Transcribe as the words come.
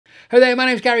Hello there, my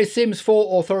name is Gary Sims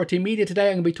for Authority Media. Today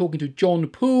I'm going to be talking to John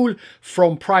Poole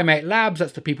from Primate Labs.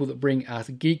 That's the people that bring us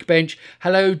Geekbench.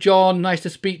 Hello, John. Nice to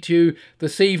speak to you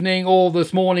this evening or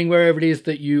this morning, wherever it is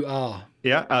that you are.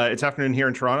 Yeah, it's afternoon here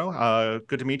in Toronto.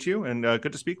 Good to meet you and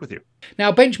good to speak with you.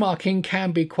 Now, benchmarking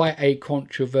can be quite a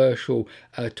controversial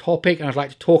topic, and I'd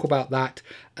like to talk about that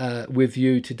with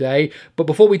you today. But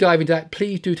before we dive into that,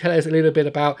 please do tell us a little bit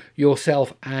about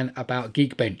yourself and about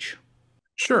Geekbench.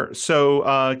 Sure. So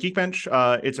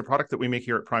Geekbench, it's a product that we make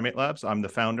here at Primate Labs. I'm the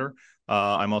founder.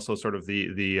 I'm also sort of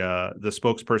the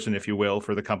spokesperson, if you will,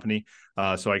 for the company.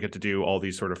 So I get to do all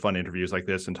these sort of fun interviews like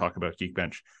this and talk about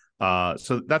Geekbench.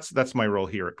 So that's my role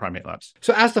here at Primate Labs.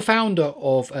 So as the founder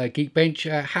of Geekbench,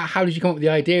 how did you come up with the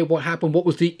idea? What happened? What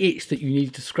was the itch that you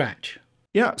needed to scratch?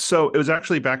 Yeah, so it was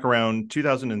actually back around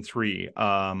 2003.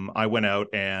 I went out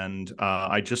and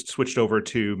I just switched over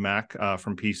to Mac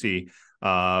from PC.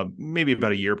 Maybe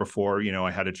about a year before,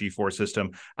 I had a G4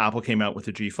 system. Apple came out with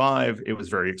the G5. It was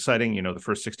very exciting, the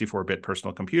first 64-bit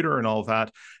personal computer and all of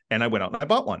that. And I went out and I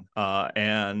bought one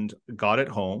and got it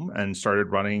home and started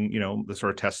running, the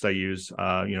sort of tests I use,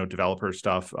 developer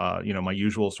stuff, my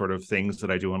usual sort of things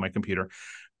that I do on my computer.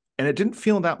 And it didn't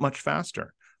feel that much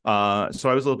faster. So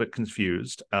I was a little bit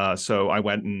confused. So I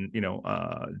went and,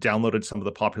 downloaded some of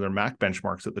the popular Mac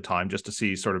benchmarks at the time just to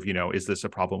see sort of, is this a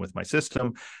problem with my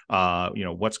system?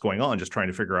 What's going on? Just trying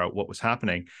to figure out what was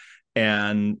happening.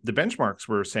 And the benchmarks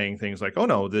were saying things like, oh,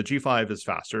 no, the G5 is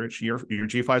faster. Your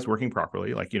G5 is working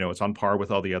properly. Like, it's on par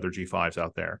with all the other G5s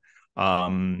out there.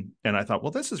 And I thought,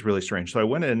 well, this is really strange. So I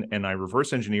went in and I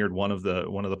reverse engineered one of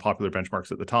the popular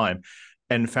benchmarks at the time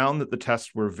and found that the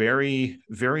tests were very,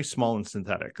 very small and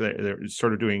synthetic. They're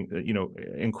sort of doing,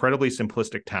 incredibly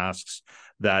simplistic tasks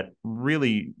that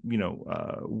really,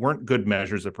 weren't good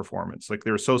measures of performance. Like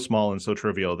they were so small and so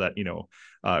trivial that,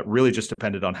 really just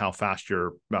depended on how fast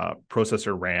your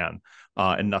processor ran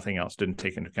and nothing else. Didn't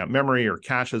take into account memory or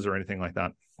caches or anything like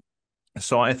that.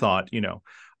 So I thought,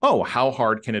 oh, how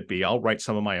hard can it be? I'll write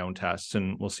some of my own tests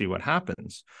and we'll see what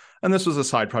happens. And this was a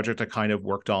side project I kind of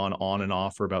worked on and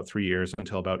off for about 3 years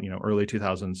until about, early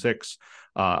 2006.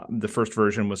 The first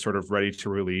version was sort of ready to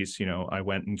release. I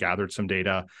went and gathered some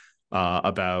data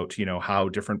about, how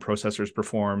different processors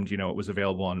performed. It was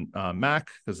available on Mac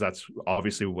because that's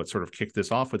obviously what sort of kicked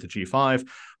this off with the G5.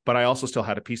 But I also still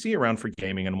had a PC around for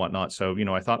gaming and whatnot. So,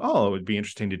 I thought, oh, it would be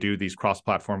interesting to do these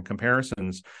cross-platform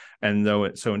comparisons. And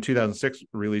so in 2006,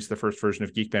 released the first version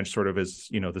of Geekbench sort of as,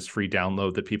 this free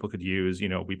download that people could use.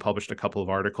 We published a couple of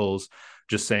articles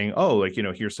just saying, oh, like,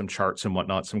 here's some charts and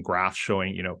whatnot, some graphs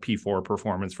showing, P4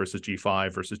 performance versus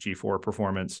G5 versus G4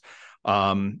 performance.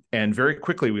 And very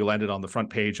quickly we landed on the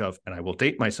front page of, and I will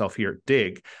date myself here,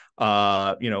 Dig.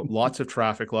 Lots of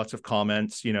traffic, lots of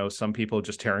comments, some people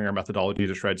just tearing our methodology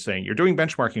to shreds saying, you're doing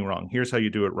benchmarking wrong. Here's how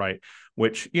you do it right,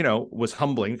 which, was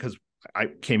humbling because I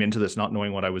came into this not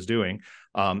knowing what I was doing.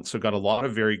 So got a lot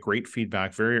of very great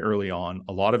feedback very early on,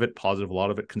 a lot of it positive, a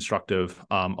lot of it constructive.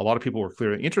 A lot of people were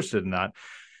clearly interested in that.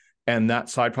 And that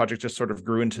side project just sort of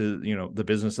grew into, the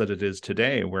business that it is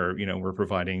today, where, we're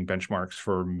providing benchmarks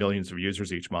for millions of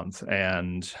users each month.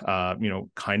 And,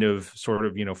 kind of sort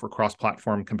of, for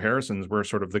cross-platform comparisons, we're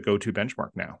sort of the go-to benchmark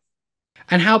now.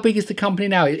 And how big is the company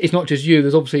now? It's not just you.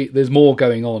 There's more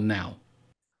going on now.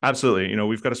 Absolutely.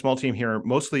 We've got a small team here.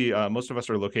 Mostly, most of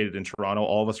us are located in Toronto.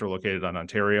 All of us are located in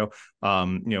Ontario.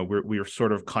 We're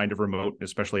sort of kind of remote,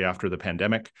 especially after the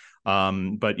pandemic.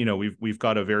 But we've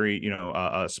got a very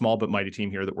a small but mighty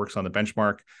team here that works on the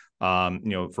benchmark.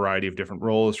 Variety of different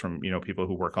roles from people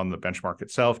who work on the benchmark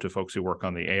itself to folks who work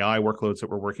on the AI workloads that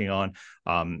we're working on.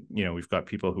 We've got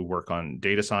people who work on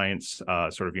data science,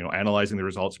 sort of analyzing the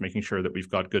results, making sure that we've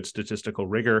got good statistical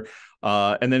rigor.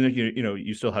 And then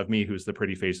you still have me, who's the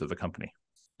pretty face of the company.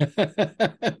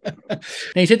 Now,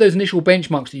 you said those initial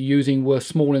benchmarks that you're using were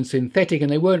small and synthetic, and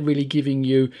they weren't really giving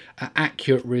you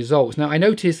accurate results. Now, I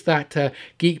noticed that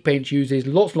Geekbench uses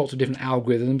lots and lots of different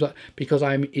algorithms because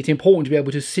it's important to be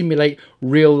able to simulate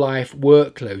real-life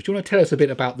workloads. Do you want to tell us a bit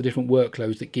about the different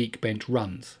workloads that Geekbench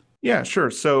runs? Yeah,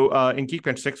 sure. So in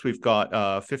Geekbench 6, we've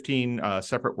got 15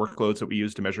 separate workloads that we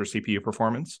use to measure CPU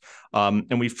performance.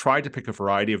 And we've tried to pick a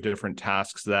variety of different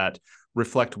tasks that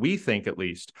reflect, we think at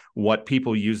least, what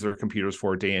people use their computers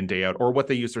for day in, day out, or what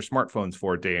they use their smartphones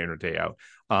for day in or day out.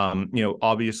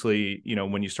 Obviously,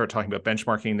 when you start talking about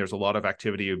benchmarking, there's a lot of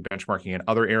activity of benchmarking in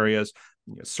other areas,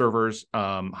 servers,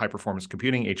 high performance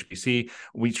computing, HPC.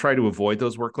 We try to avoid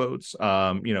those workloads.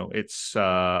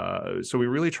 So we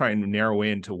really try and narrow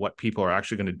in to what people are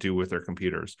actually going to do with their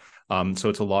computers. So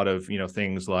it's a lot of,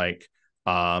 things like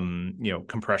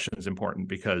Compression is important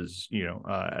because,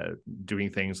 doing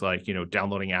things like,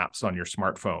 downloading apps on your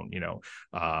smartphone,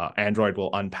 Android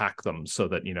will unpack them so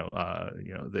that,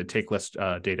 they take less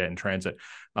data in transit.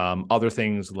 Other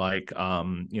things like,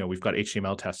 we've got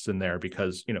HTML tests in there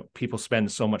because, people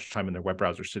spend so much time in their web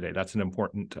browsers today. That's an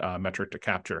important metric to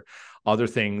capture. Other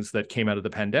things that came out of the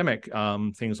pandemic,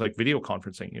 things like video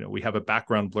conferencing, we have a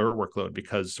background blur workload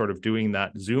because sort of doing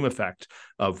that zoom effect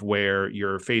of where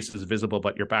your face is visible,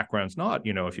 but your background's not,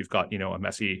 if you've got, a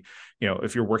messy,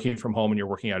 if you're working from home and you're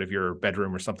working out of your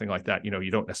bedroom or something like that,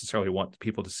 you don't necessarily want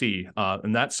people to see.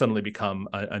 And that's suddenly become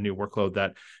a new workload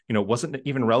that, wasn't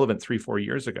even relevant 3-4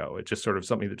 years ago. It's just sort of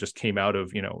something that just came out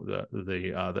of,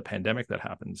 the pandemic that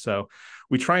happened. So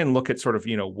we try and look at sort of,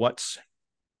 what's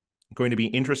going to be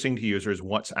interesting to users,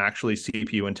 what's actually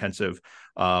CPU intensive,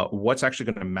 what's actually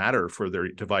going to matter for their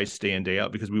device day in, day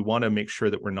out, because we want to make sure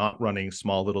that we're not running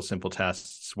small little simple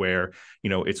tests where,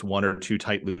 it's 1 or 2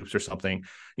 tight loops or something.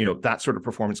 That sort of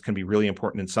performance can be really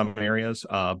important in some areas.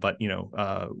 But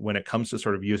when it comes to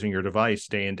sort of using your device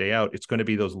day in, day out, it's going to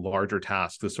be those larger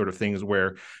tasks, the sort of things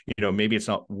where, maybe it's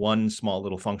not one small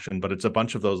little function, but it's a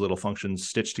bunch of those little functions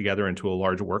stitched together into a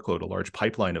large workload, a large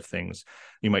pipeline of things.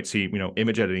 You might see,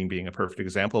 image editing being a perfect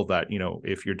example of that.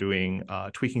 If you're doing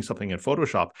tweaking something in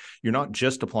Photoshop, you're not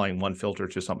just applying one filter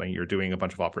to something. You're doing a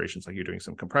bunch of operations, like you're doing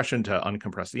some compression to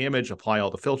uncompress the image, apply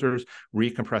all the filters,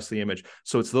 recompress the image.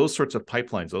 So it's those sorts of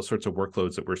pipelines, those sorts of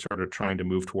workloads that we're sort of trying to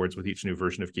move towards with each new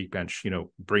version of Geekbench.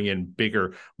 Bring in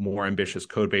bigger, more ambitious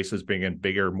code bases, bring in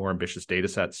bigger, more ambitious data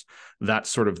sets. That's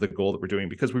sort of the goal that we're doing,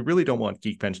 because we really don't want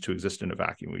Geekbench to exist in a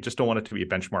vacuum. We just don't want it to be a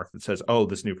benchmark that says, oh,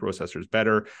 this new processor is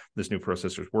better, this new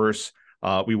processor is worse.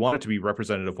 We want it to be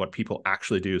representative of what people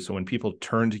actually do. So when people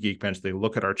turn to Geekbench, they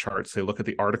look at our charts, they look at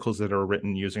the articles that are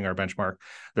written using our benchmark,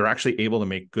 they're actually able to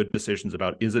make good decisions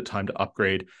about, is it time to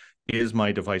upgrade? Is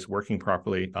my device working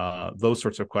properly? Those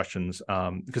sorts of questions.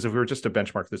 Because if we were just a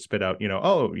benchmark that spit out,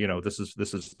 this is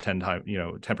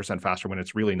 10% faster, when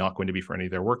it's really not going to be for any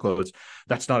of their workloads,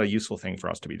 that's not a useful thing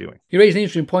for us to be doing. You raise an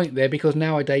interesting point there, because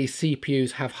nowadays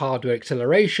CPUs have hardware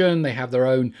acceleration, they have their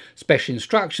own special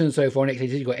instructions. So for x86,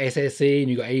 you've got SSE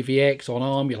and you've got AVX on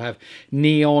ARM, you'll have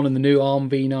Neon and the new ARM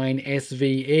v9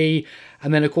 SVE.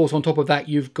 And then, of course, on top of that,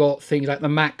 you've got things like the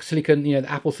Mac Silicon, the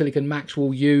Apple Silicon Macs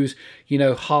will use,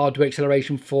 hardware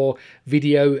acceleration for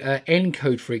video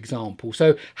encode, for example.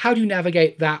 So how do you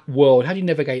navigate that world? How do you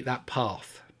navigate that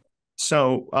path?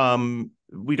 So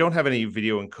we don't have any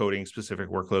video encoding specific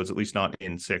workloads, at least not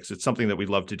in 6. It's something that we'd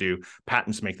love to do.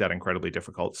 Patents make that incredibly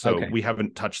difficult. So we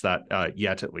haven't touched that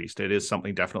yet, at least. It is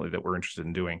something definitely that we're interested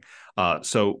in doing.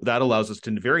 So that allows us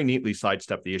to very neatly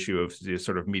sidestep the issue of the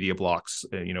sort of media blocks,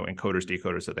 encoders,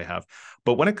 decoders that they have.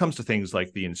 But when it comes to things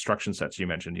like the instruction sets you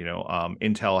mentioned,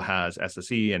 Intel has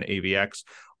SSE and AVX.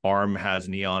 ARM has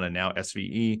Neon and now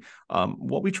SVE.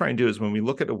 What we try and do is, when we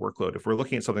look at a workload, if we're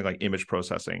looking at something like image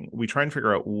processing, we try and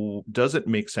figure out, does it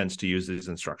make sense to use these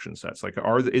instruction sets? Like,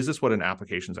 is this what an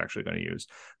application is actually going to use?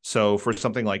 So for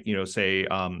something like, say,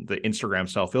 the Instagram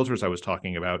style filters I was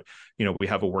talking about, we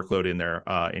have a workload in there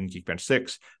in Geekbench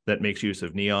 6 that makes use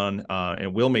of Neon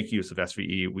and will make use of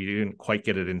SVE. We didn't quite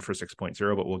get it in for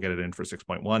 6.0, but we'll get it in for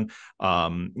 6.1,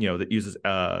 that uses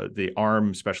the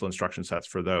ARM special instruction sets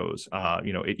for those.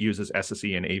 It uses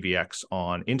SSE and AVX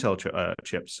on Intel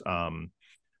chips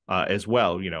as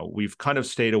well. We've kind of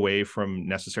stayed away from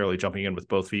necessarily jumping in with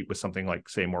both feet with something like,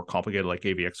 say, more complicated like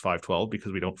AVX 512,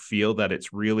 because we don't feel that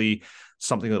it's really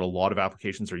something that a lot of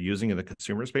applications are using in the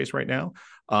consumer space right now.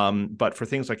 But for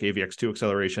things like AVX2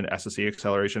 acceleration, SSE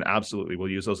acceleration, absolutely, we'll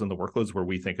use those in the workloads where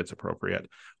we think it's appropriate.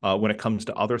 When it comes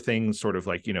to other things, sort of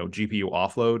like, GPU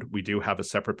offload, we do have a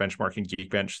separate benchmark in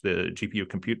Geekbench, the GPU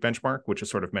compute benchmark, which is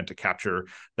sort of meant to capture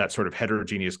that sort of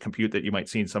heterogeneous compute that you might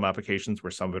see in some applications, where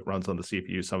some of it runs on the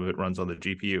CPU, some of it runs on the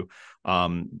GPU.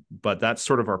 But that's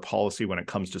sort of our policy when it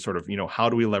comes to sort of, how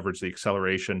do we leverage the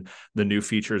acceleration, the new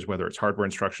features, whether it's hardware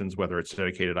instructions, whether it's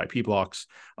dedicated IP blocks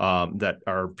that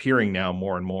are appearing now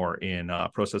more and more in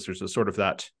processors, as sort of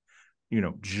that,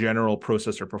 general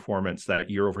processor performance, that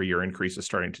year over year increase is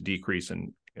starting to decrease,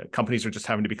 and companies are just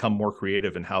having to become more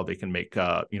creative in how they can make,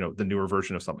 the newer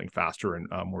version of something faster and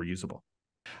more usable.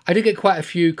 I did get quite a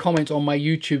few comments on my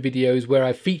YouTube videos where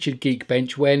I featured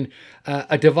Geekbench. When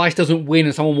a device doesn't win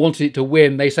and someone wanted it to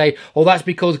win, they say, oh, that's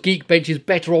because Geekbench is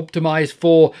better optimized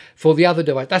for the other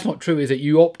device. That's not true, is it?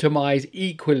 You optimize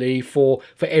equally for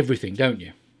everything, don't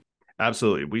you?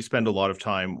 Absolutely. We spend a lot of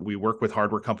time. We work with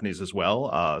hardware companies as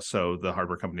well. So the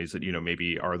hardware companies that,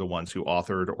 maybe are the ones who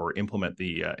authored or implement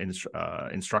the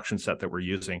instruction set that we're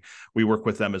using, we work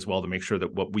with them as well to make sure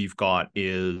that what we've got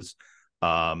is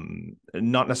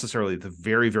not necessarily the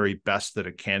very, very best that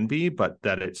it can be, but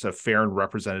that it's a fair and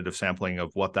representative sampling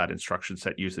of what that instruction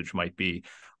set usage might be.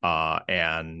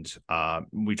 And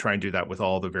we try and do that with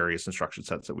all the various instruction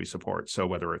sets that we support. So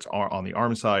whether it's on the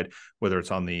ARM side, whether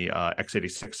it's on the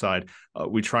x86 side,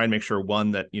 we try and make sure,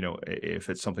 one, that,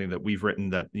 if it's something that we've written,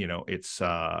 that, it's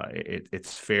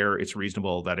fair, it's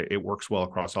reasonable, that it works well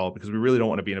across all, because we really don't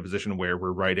want to be in a position where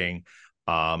we're writing,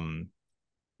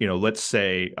 let's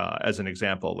say, as an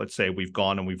example, let's say we've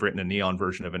gone and we've written a Neon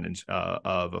version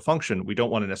of a function. We don't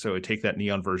want to necessarily take that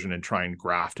Neon version and try and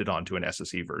graft it onto an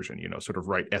SSE version, sort of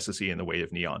write SSE in the way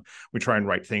of Neon. We try and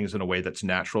write things in a way that's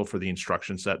natural for the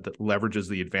instruction set, that leverages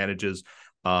the advantages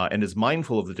and is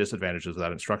mindful of the disadvantages of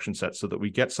that instruction set, so that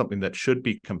we get something that should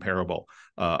be comparable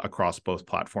across both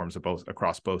platforms,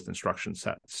 across both instruction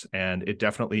sets. And it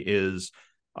definitely is.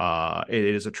 It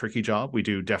is a tricky job.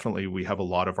 We have a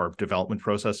lot of our development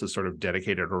processes sort of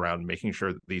dedicated around making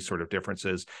sure that these sort of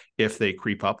differences, if they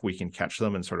creep up, we can catch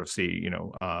them and sort of see,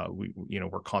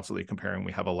 we're constantly comparing.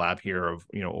 We have a lab here of,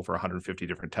 over 150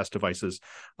 different test devices.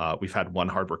 We've had one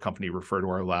hardware company refer to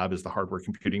our lab as the Hardware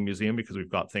Computing Museum, because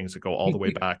we've got things that go all the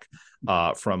way back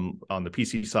from, on the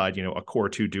PC side, a Core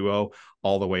 2 Duo,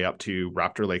 all the way up to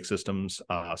Raptor Lake systems.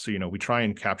 So, we try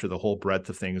and capture the whole breadth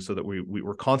of things, so that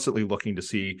we're constantly looking to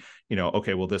see,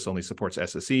 okay, well, this only supports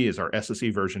SSE. Is our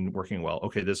SSE version working well?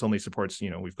 Okay, this only supports,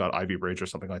 we've got Ivy Bridge or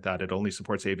something like that. It only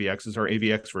supports AVX. Is our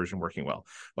AVX version working well?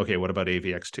 Okay, what about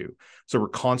AVX2? So we're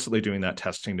constantly doing that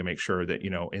testing to make sure that,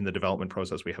 in the development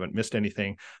process, we haven't missed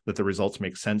anything, that the results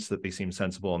make sense, that they seem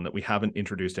sensible, and that we haven't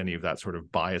introduced any of that sort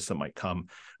of bias that might come,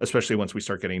 especially once we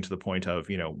start getting to the point of,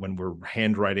 when we're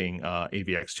handwriting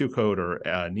AVX2 code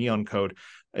or Neon code,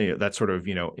 that sort of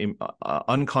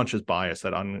unconscious bias,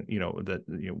 that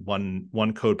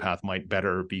one code path might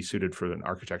better be suited for an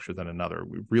architecture than another.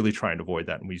 We really try and avoid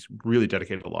that, and we really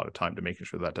dedicate a lot of time to making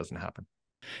sure that doesn't happen.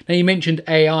 Now, you mentioned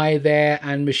AI there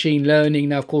and machine learning.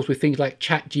 Now, of course, with things like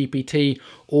ChatGPT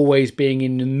always being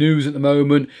in the news at the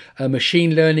moment,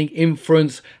 machine learning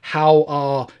inference, how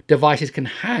our devices can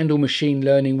handle machine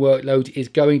learning workloads is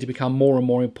going to become more and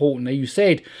more important. Now, you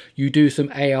said you do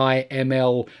some AI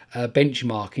ML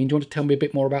benchmarking. Do you want to tell me a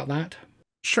bit more about that?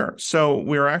 Sure. So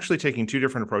we're actually taking two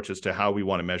different approaches to how we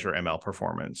want to measure ML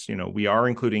performance. We are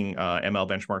including ML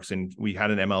benchmarks we had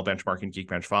an ML benchmark in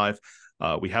Geekbench 5.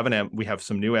 We have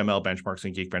some new ML benchmarks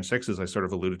in Geekbench 6, as I sort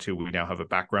of alluded to. We now have a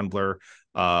background blur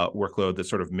workload that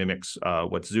sort of mimics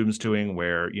what Zoom's doing,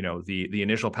 where, the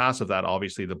initial pass of that,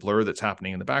 obviously the blur that's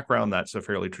happening in the background, that's a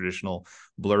fairly traditional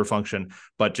blur function,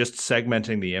 but just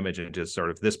segmenting the image into sort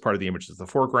of, this part of the image is the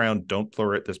foreground, don't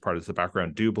blur it. This part is the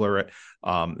background, do blur it.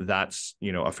 That's,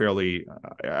 a fairly,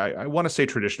 I want to say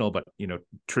traditional, but,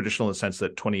 traditional in the sense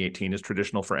that 2018 is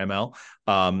traditional for ML,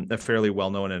 a fairly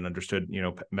well-known and understood,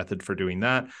 method for doing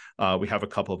that. We have a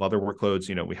couple of other workloads.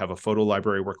 We have a photo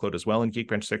library workload as well in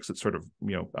Geekbench 6 that sort of,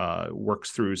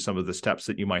 works through some of the steps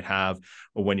that you might have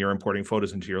when you're importing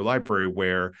photos into your library,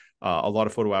 where a lot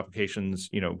of photo applications,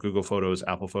 Google Photos,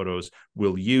 Apple Photos,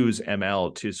 will use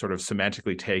ML to sort of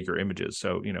semantically tag your images.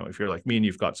 So, if you're like me and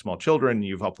you've got small children,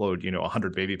 you've uploaded,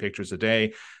 100 baby pictures a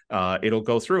day, it'll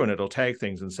go through and it'll tag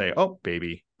things and say, oh,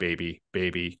 baby,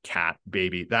 cat,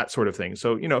 baby, that sort of thing.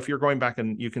 So, if you're going back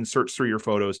and you can search through your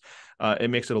photos,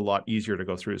 it makes it a lot easier to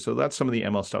go through. So that's some of the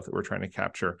ML stuff that we're trying to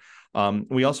capture.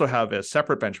 We also have a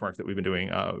separate benchmark that we've been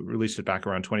doing, released it back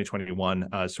around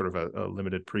 2021, sort of a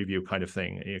limited preview kind of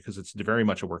thing, because it's very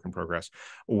much a work in progress,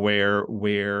 where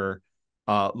we're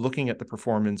looking at the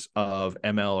performance of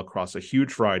ML across a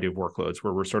huge variety of workloads,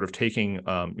 where we're sort of taking,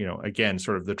 again,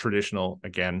 sort of the traditional,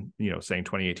 saying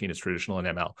 2018 is traditional in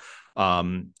ML,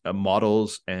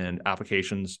 models and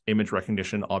applications, image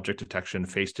recognition, object detection,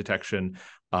 face detection,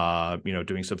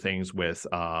 doing some things with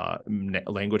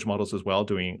language models as well,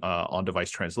 doing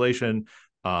on-device translation,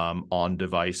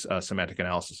 on-device semantic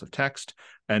analysis of text,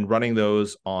 and running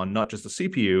those on not just the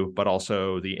CPU, but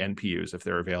also the NPUs, if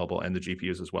they're available, and the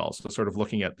GPUs as well. So sort of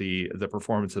looking at the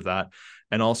performance of that.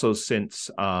 And also, since,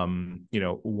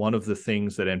 one of the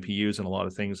things that NPUs and a lot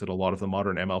of things that a lot of the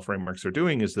modern ML frameworks are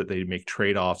doing is that they make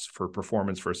trade-offs for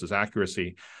performance versus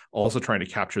accuracy, also trying to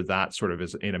capture that sort of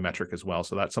as in a metric as well.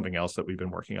 So that's something else that we've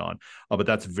been working on. But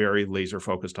that's very laser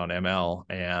focused on ML,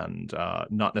 and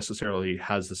not necessarily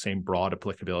has the same broad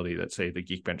applicability that, say, the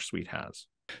Geekbench suite has.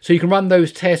 So you can run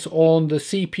those tests on the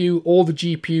CPU or the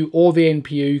GPU or the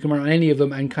NPU. You can run on any of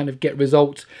them and kind of get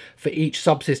results for each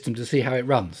subsystem to see how it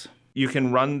runs. You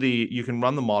can run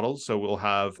the models. So we'll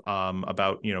have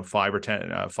about 5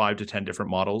 to 10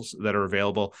 different models that are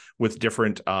available with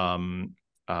different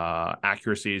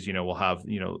accuracies. We'll have,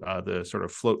 the sort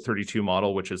of float 32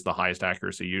 model, which is the highest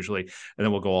accuracy usually. And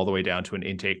then we'll go all the way down to an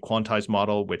intake quantized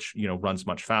model, which, runs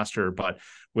much faster, but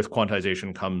with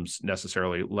quantization comes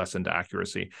necessarily lessened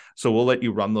accuracy. So we'll let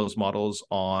you run those models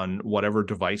on whatever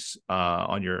device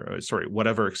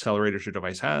whatever accelerators your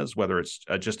device has, whether it's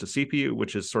just a CPU,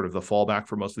 which is sort of the fallback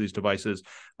for most of these devices.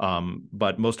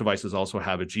 But most devices also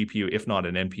have a GPU, if not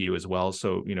an NPU as well.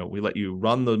 So, we let you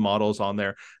run the models on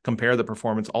there, compare the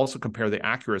performance, also compare the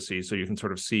accuracy, so you can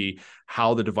sort of see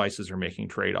how the devices are making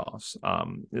trade-offs.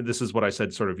 This is what I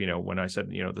said, sort of, when I said,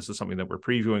 this is something that we're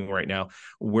previewing right now.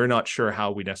 We're not sure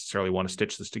how we necessarily want to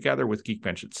stitch this together with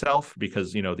Geekbench itself,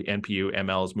 because, the NPU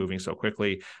ML is moving so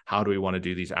quickly. How do we want to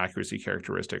do these accuracy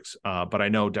characteristics? But I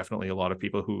know definitely a lot of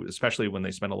people who, especially when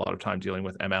they spend a lot of time dealing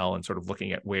with ML and sort of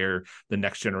looking at where the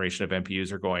next generation of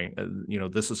NPUs are going,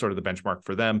 this is sort of the benchmark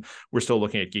for them. We're still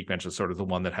looking at Geekbench as sort of the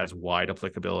one that has wide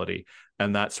applicability.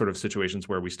 And that's sort of situations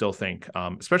where we still think,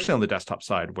 especially on the desktop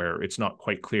side, where it's not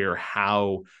quite clear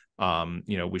how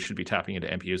we should be tapping into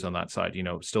NPUs on that side,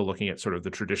 still looking at sort of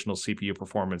the traditional CPU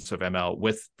performance of ML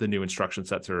with the new instruction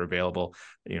sets that are available,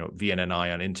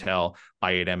 VNNI on Intel,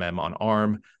 i8MM on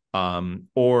ARM,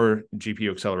 or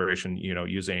GPU acceleration,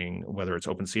 using, whether it's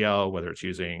OpenCL, whether it's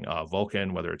using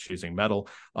Vulkan, whether it's using Metal,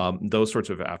 those sorts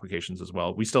of applications as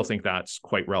well. We still think that's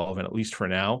quite relevant, at least for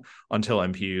now, until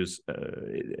NPUs.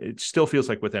 It still feels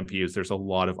like with NPUs, there's a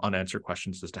lot of unanswered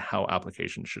questions as to how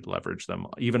applications should leverage them,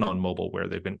 even on mobile, where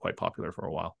they've been quite popular for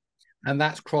a while. And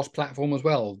that's cross-platform as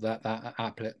well,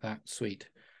 that suite.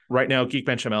 Right now,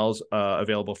 Geekbench ML is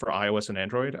available for iOS and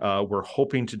Android. We're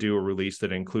hoping to do a release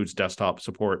that includes desktop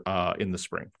support in the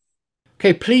spring.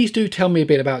 Okay, please do tell me a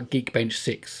bit about Geekbench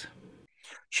 6.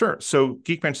 Sure. So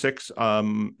Geekbench 6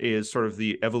 is sort of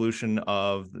the evolution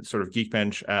of sort of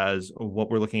Geekbench, as what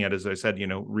we're looking at, as I said,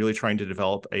 really trying to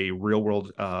develop a real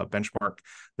world benchmark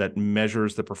that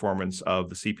measures the performance of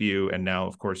the CPU. And now,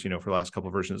 of course, for the last couple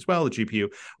of versions as well, the GPU,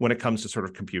 when it comes to sort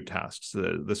of compute tasks,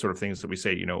 the sort of things that we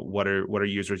say, what are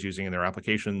users using in their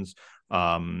applications,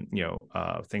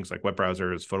 things like web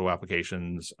browsers, photo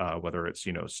applications, whether it's,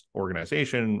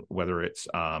 organization, whether it's,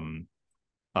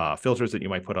 filters that you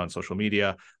might put on social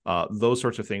media, those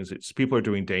sorts of things. People are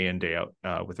doing day in, day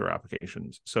out with their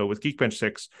applications. So with Geekbench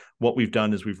 6, what we've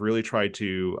done is we've really tried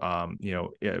to,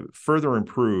 further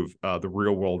improve the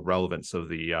real world relevance of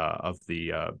the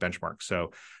benchmark.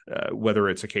 So whether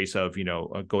it's a case of,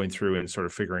 going through and sort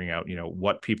of figuring out,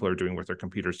 what people are doing with their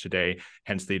computers today,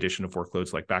 hence the addition of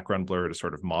workloads like background blur to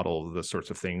sort of model the sorts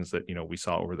of things that, we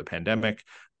saw over the pandemic.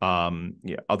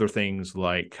 Other things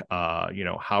like,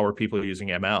 how are people using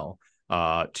ML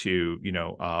to,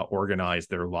 organize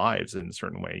their lives in a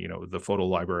certain way, the photo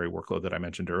library workload that I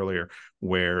mentioned earlier,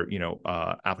 where,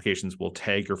 applications will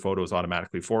tag your photos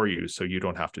automatically for you, so you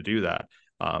don't have to do that.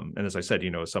 And as I said,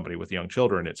 as somebody with young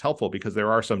children, it's helpful because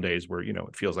there are some days where,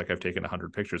 it feels like I've taken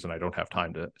 100 pictures and I don't have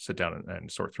time to sit down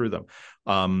and sort through them.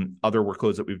 Other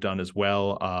workloads that we've done as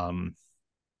well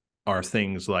are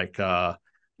things like,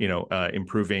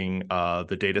 improving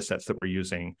the data sets that we're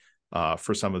using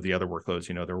for some of the other workloads.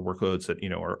 There are workloads that,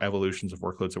 are evolutions of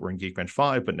workloads that were in Geekbench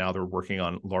 5, but now they're working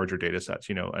on larger data sets,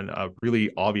 and a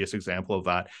really obvious example of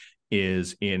that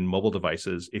is in mobile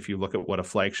devices. If you look at what a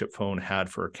flagship phone had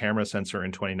for a camera sensor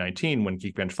in 2019 when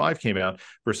Geekbench 5 came out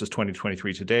versus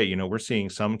 2023 today, we're seeing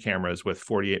some cameras with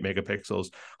 48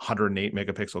 megapixels, 108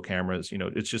 megapixel cameras.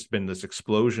 It's just been this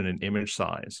explosion in image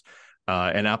size.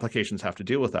 And applications have to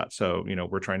deal with that. So,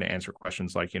 we're trying to answer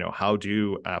questions like, how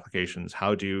do applications,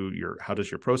 how does your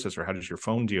processor, how does your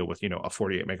phone deal with, a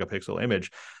 48 megapixel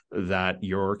image that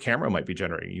your camera might be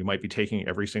generating? You might be taking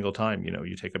every single time,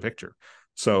 you take a picture.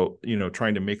 So,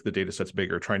 trying to make the data sets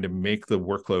bigger, trying to make the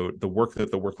work that the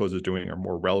workloads is doing are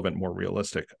more relevant, more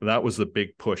realistic. That was the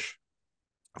big push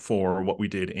for what we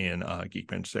did in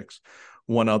Geekbench 6.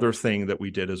 One other thing that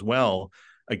we did as well,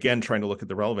 again, trying to look at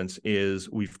the relevance, is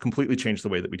we've completely changed the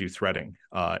way that we do threading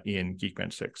in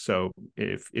Geekbench 6. So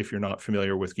if you're not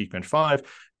familiar with Geekbench 5,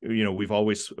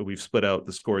 we've split out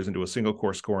the scores into a single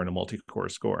core score and a multi-core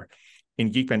score. In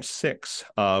Geekbench 6,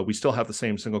 we still have the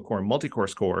same single core and multi-core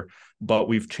score, but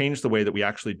we've changed the way that we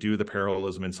actually do the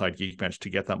parallelism inside Geekbench to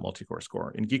get that multi-core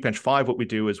score. In Geekbench 5, what we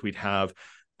do is we'd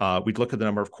look at the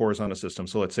number of cores on a system.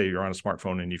 So let's say you're on a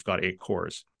smartphone and you've got 8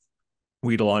 cores.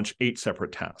 We'd launch 8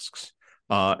 separate tasks.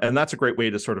 And that's a great way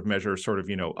to sort of measure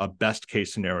a best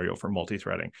case scenario for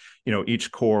multi-threading. Each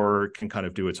core can kind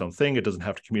of do its own thing. It doesn't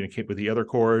have to communicate with the other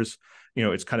cores.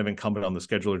 It's kind of incumbent on the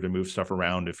scheduler to move stuff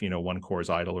around if, one core is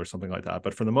idle or something like that.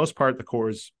 But for the most part, the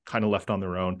cores kind of left on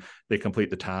their own. They complete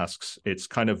the tasks. It's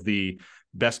kind of the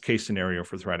best case scenario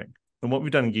for threading. And what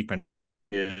we've done in Geekbench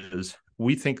is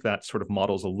we think that sort of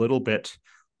model's a little bit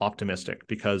optimistic,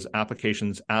 because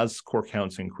applications, as core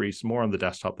counts increase more on the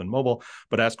desktop than mobile,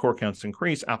 but as core counts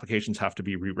increase, applications have to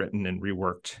be rewritten and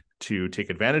reworked to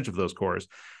take advantage of those cores.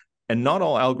 And not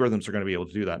all algorithms are going to be able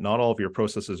to do that. Not all of your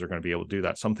processes are going to be able to do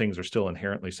that. Some things are still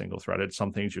inherently single-threaded.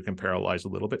 Some things you can parallelize a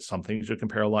little bit. Some things you can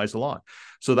parallelize a lot.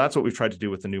 So that's what we've tried to do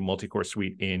with the new multi-core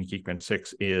suite in Geekbench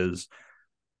 6, is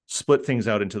split things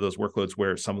out into those workloads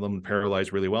where some of them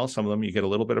parallelize really well. Some of them you get a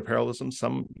little bit of parallelism.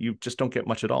 Some you just don't get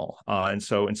much at all. And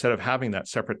so instead of having that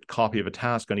separate copy of a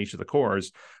task on each of the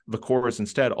cores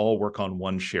instead all work on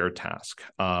one shared task,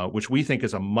 which we think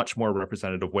is a much more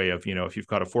representative way of, if you've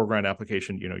got a foreground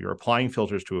application, you're applying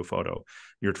filters to a photo,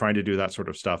 you're trying to do that sort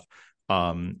of stuff.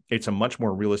 It's a much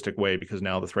more realistic way, because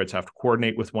now the threads have to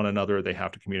coordinate with one another. They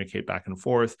have to communicate back and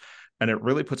forth. And it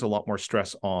really puts a lot more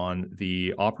stress on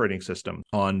the operating system,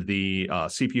 on the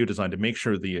CPU design, to make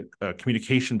sure the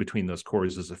communication between those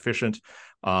cores is efficient,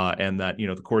 and that,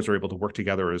 the cores are able to work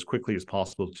together as quickly as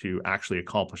possible to actually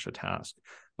accomplish a task.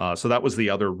 So that was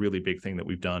the other really big thing that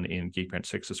we've done in Geekbench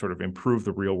 6, to sort of improve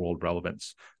the real world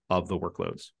relevance of the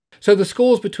workloads. So the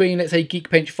scores between, let's say,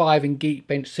 Geekbench 5 and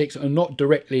Geekbench 6 are not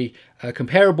directly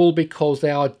comparable, because they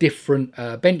are different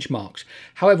benchmarks.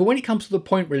 However, when it comes to the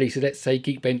point releases, let's say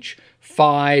Geekbench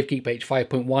 5, Geekbench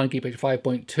 5.1, Geekbench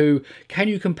 5.2, can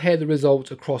you compare the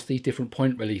results across these different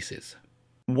point releases?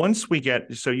 Once we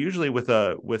get, so usually with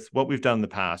what we've done in the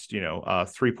past,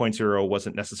 3.0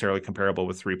 wasn't necessarily comparable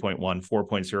with 3.1,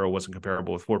 4.0 wasn't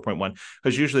comparable with 4.1,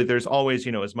 because usually there's always,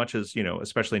 as much as,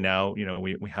 especially now,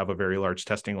 we have a very large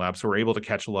testing lab, so we're able to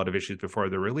catch a lot of issues before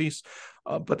the release,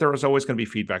 but there is always going to be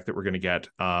feedback that we're going to get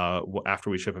after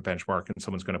we ship a benchmark, and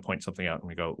someone's going to point something out and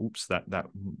we go, oops,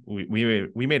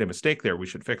 we made a mistake there, we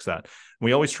should fix that. And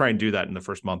we always try and do that in the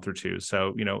first month or two.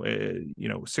 So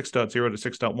 6.0 to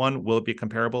 6.1, will it be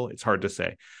comparable? It's hard to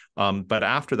say. But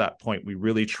after that point, we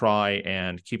really try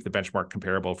and keep the benchmark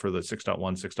comparable for the 6.1,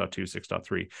 6.2,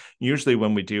 6.3. Usually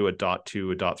when we do a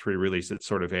 .2, a .3 release, it's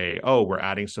sort of we're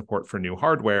adding support for new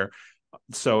hardware.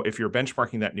 So if you're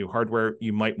benchmarking that new hardware,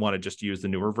 you might want to just use the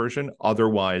newer version.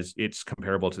 Otherwise, it's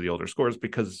comparable to the older scores,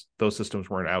 because those systems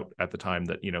weren't out at the time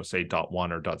that, say,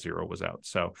 .1 or .0 was out.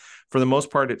 So for the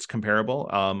most part, it's comparable.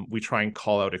 We try and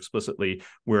call out explicitly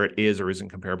where it is or isn't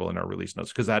comparable in our release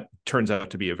notes, because that turns out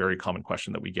to be a very common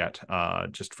question that we get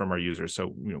just from our users.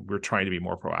 So we're trying to be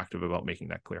more proactive about making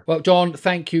that clear. Well, John,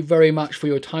 thank you very much for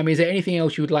your time. Is there anything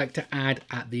else you would like to add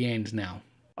at the end now?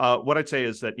 What I'd say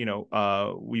is that,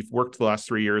 we've worked the last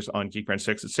 3 years on Geekbench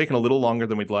 6. It's taken a little longer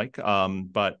than we'd like,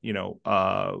 but,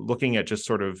 looking at just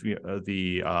sort of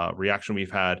the reaction we've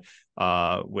had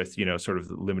with, sort of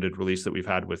the limited release that we've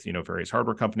had with, various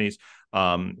hardware companies,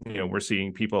 we're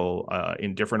seeing people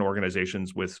in different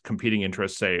organizations with competing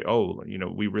interests say, oh,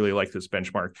 we really like this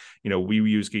benchmark. We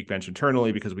use Geekbench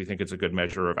internally because we think it's a good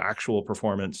measure of actual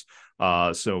performance.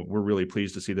 So we're really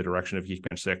pleased to see the direction of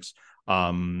Geekbench 6.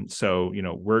 So,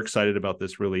 we're excited about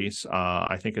this release.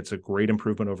 I think it's a great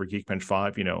improvement over Geekbench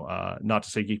 5. Not to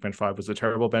say Geekbench 5 was a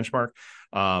terrible benchmark,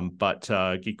 but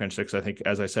Geekbench 6, I think,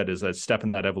 as I said, is a step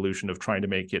in that evolution of trying to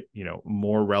make it,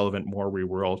 more relevant, more real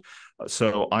world.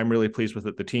 So I'm really pleased with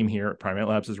it. The team here at Primate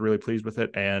Labs is really pleased with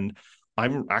it. And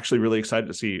I'm actually really excited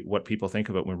to see what people think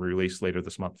of it when we release later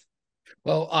this month.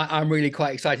 Well, I'm really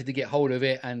quite excited to get hold of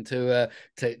it and to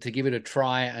give it a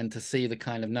try and to see the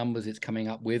kind of numbers it's coming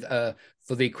up with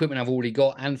for the equipment I've already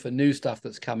got and for new stuff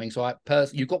that's coming. So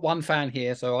you've got one fan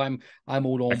here, so I'm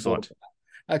all on Excellent.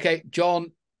 board. Okay,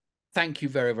 John, thank you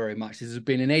very, very much. This has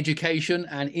been an education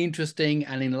and interesting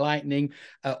and enlightening.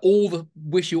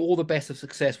 Wish you all the best of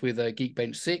success with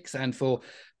Geekbench 6, and for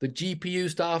the GPU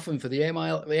stuff and for the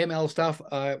ML stuff.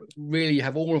 Really, you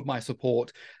have all of my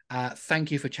support.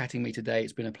 Thank you for chatting me today.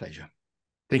 It's been a pleasure.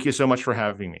 Thank you so much for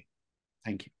having me.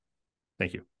 Thank you.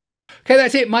 Thank you. Okay,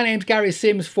 that's it. My name's Gary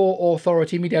Sims for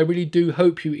Authority Media. I really do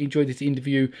hope you enjoyed this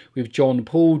interview with John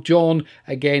Poole. John,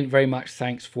 again, very much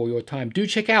thanks for your time. Do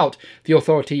check out the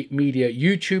Authority Media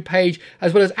YouTube page,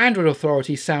 as well as Android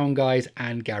Authority, SoundGuys,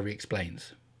 and Gary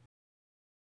Explains.